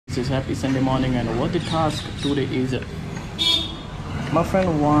This is happy Sunday morning, and what the task today is my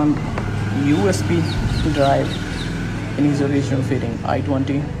friend want USB drive in his original fitting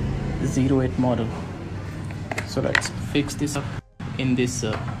i20 08 model. So let's fix this up in this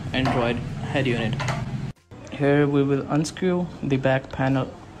Android head unit. Here we will unscrew the back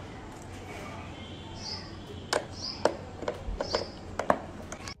panel.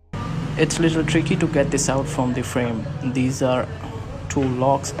 It's a little tricky to get this out from the frame. These are two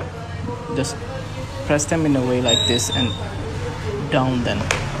locks. Just press them in a way like this and down,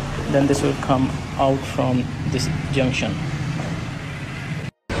 then this will come out from this junction.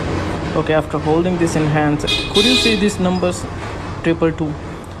 Okay, after holding this in hands, could you see these numbers 222?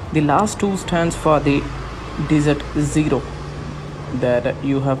 The last two stands for the digit 0, that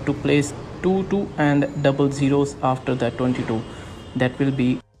you have to place 2 and double zeros after that 22. That will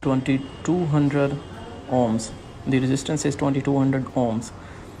be 2200 ohms. The resistance is 2200 ohms.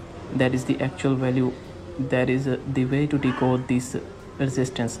 That is the actual value. That is the way to decode these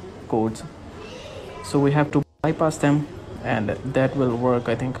resistance codes. So we have to bypass them, and that will work,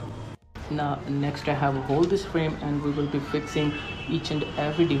 I think. Now next I have hold this frame, and we will be fixing each and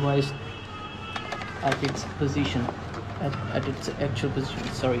every device at its position, at its actual position.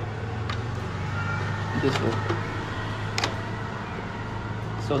 Sorry, this way,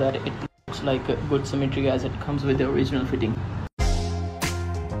 so that it looks like a good symmetry as it comes with the original fitting.